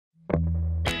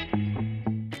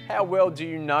How well do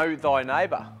you know thy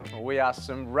neighbour? Well, we asked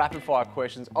some rapid fire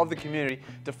questions of the community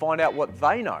to find out what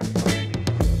they know.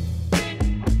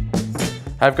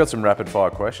 I've got some rapid fire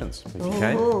questions, if you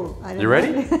can. You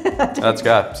ready? Let's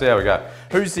go, see how we go.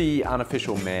 Who's the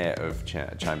unofficial mayor of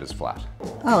Chambers Flat?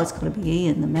 Oh, it's got to be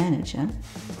Ian, the manager.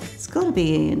 It's got to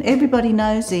be Ian. Everybody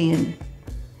knows Ian.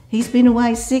 He's been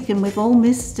away sick and we've all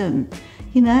missed him.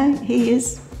 You know, he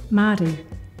is... Marty.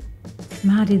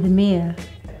 Marty the mayor.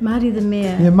 Marty the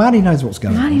mayor. Yeah, Marty knows what's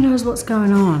going on. Marty knows what's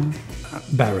going on.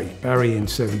 Barry in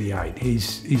 78.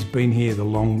 He's been here the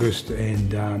longest,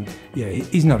 and yeah,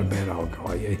 he's not a bad old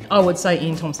guy. Yeah. I would say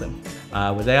Ian Thompson.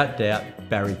 Without doubt,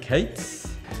 Barry Keats.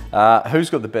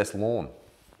 Who's got the best lawn?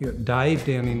 You got Dave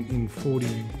down in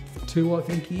 42, I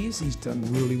think he is. He's done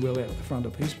really well out the front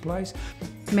of his place.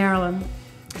 Marilyn.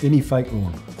 Any fake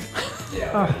lawn?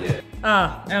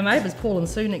 Our neighbours Paul and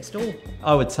Sue next door.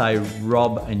 I would say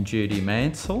Rob and Judy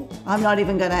Mansell. I'm not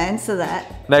even going to answer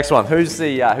that. Next one, who's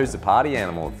the party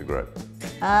animal of the group?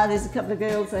 There's a couple of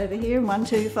girls over here in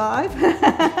 125.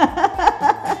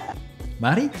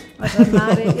 Marty? I say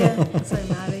Marty, yeah. I say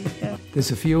Marty, yeah.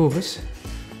 There's a few of us.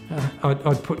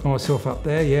 I'd put myself up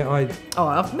there, yeah.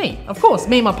 Me, of course.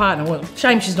 Me and my partner. Well,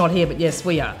 shame she's not here, but yes,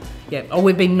 we are. Yeah,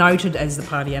 we've been noted as the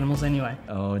party animals anyway.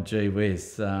 Oh, gee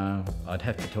whiz. I'd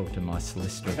have to talk to my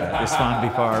solicitor about this one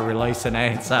before I release an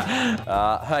answer.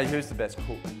 Hey, who's the best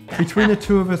cook? Between the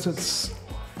two of us, it's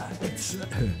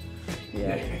her.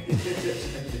 Yeah.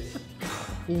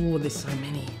 Oh, there's so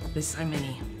many. There's so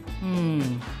many.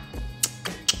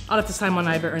 I'd have to say my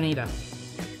neighbour Anita.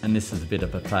 And this is a bit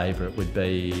of a favourite, would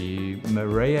be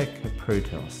Maria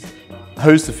Caprutos.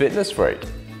 Who's the fitness freak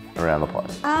around the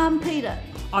place? Peter.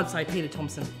 I'd say Peter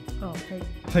Thompson. Oh, Pete.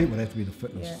 Pete would have to be the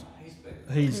fitness.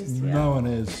 Yeah. He's known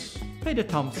as... Peter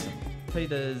Thompson.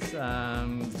 Peter's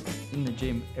in the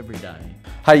gym every day.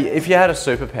 Hey, if you had a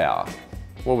superpower,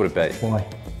 what would it be? Fly.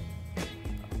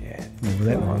 Yeah.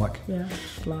 Without my bike. Yeah,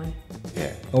 fly.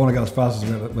 Yeah. I want to go as fast as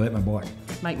without my bike.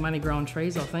 Make money grow on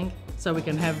trees, I think, so we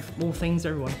can have more things,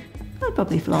 everyone. I'd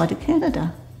probably fly to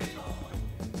Canada.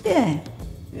 Yeah.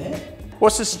 Yeah.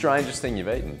 What's the strangest thing you've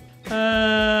eaten?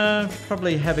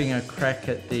 Probably having a crack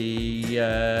at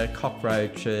the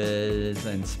cockroaches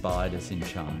and spiders in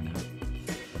China.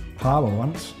 Harbour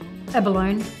once.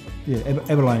 Abalone. Yeah,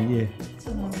 abalone, yeah.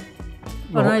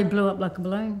 I know, he blew up like a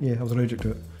balloon. Yeah, I was allergic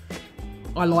to it.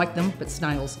 I like them, but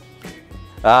snails.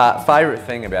 Favourite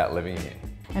thing about living here?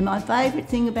 And my favourite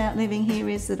thing about living here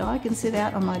is that I can sit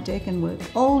out on my deck and work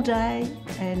all day,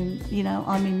 and you know,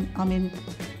 I'm in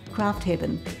craft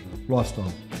heaven.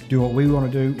 Lifestyle. Do what we want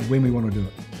to do when we want to do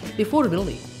it. The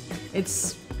affordability,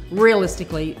 it's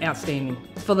realistically outstanding.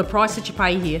 For the price that you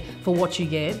pay here, for what you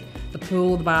get, the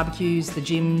pool, the barbecues, the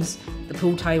gyms, the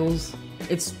pool tables,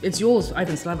 it's yours,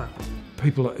 open slather.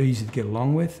 People are easy to get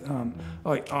along with.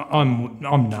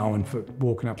 I'm known for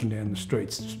walking up and down the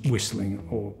streets whistling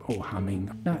or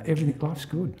humming. No, everything, life's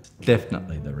good.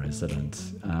 Definitely the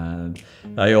residents.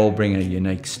 They all bring a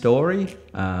unique story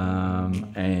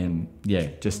and yeah,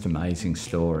 just amazing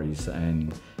stories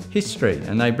and history.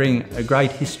 And they bring a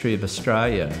great history of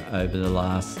Australia over the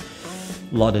last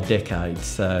lot of decades.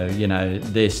 So, you know,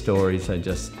 their stories are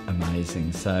just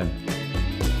amazing. So.